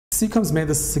Seacom's made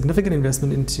this significant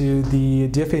investment into the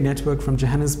DFA network from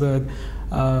Johannesburg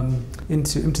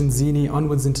into Mtunzini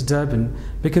onwards into Durban,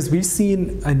 because we've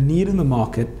seen a need in the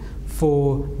market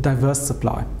for diverse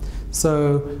supply.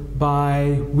 So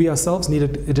we ourselves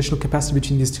needed additional capacity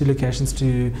between these two locations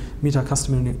to meet our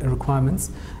customer requirements.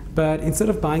 But instead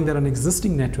of buying that on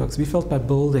existing networks, we felt by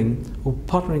building or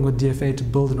partnering with DFA to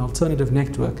build an alternative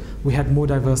network, we had more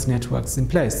diverse networks in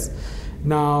place.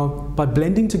 Now, by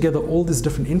blending together all this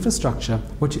different infrastructure,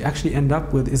 what you actually end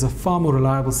up with is a far more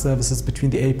reliable services between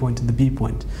the A point and the B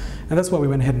point. And that's why we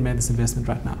went ahead and made this investment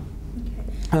right now.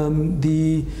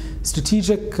 The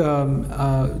strategic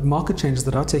market changes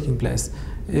that are taking place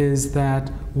is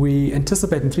that we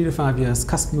anticipate in 3 to 5 years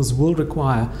customers will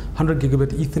require 100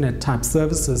 gigabit Ethernet type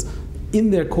services in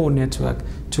their core network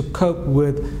to cope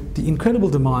with the incredible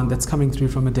demand that's coming through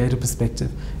from a data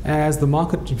perspective. As the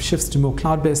market shifts to more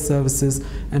cloud-based services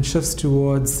and shifts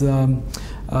towards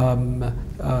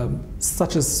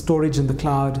such as storage in the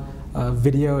cloud,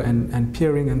 video and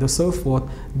peering and so forth,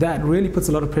 that really puts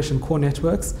a lot of pressure on core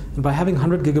networks. And by having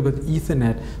 100 gigabit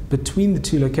Ethernet between the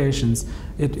two locations,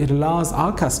 it allows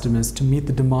our customers to meet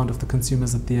the demand of the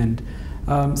consumers at the end.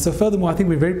 So furthermore, I think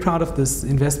we're very proud of this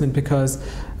investment because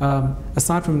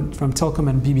aside from Telkom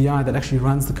and BBI that actually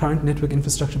runs the current network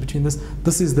infrastructure between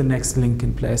this is the next link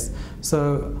in place.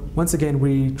 So once again,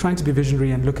 we're trying to be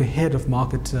visionary and look ahead of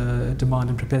market demand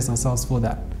and prepare ourselves for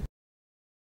that.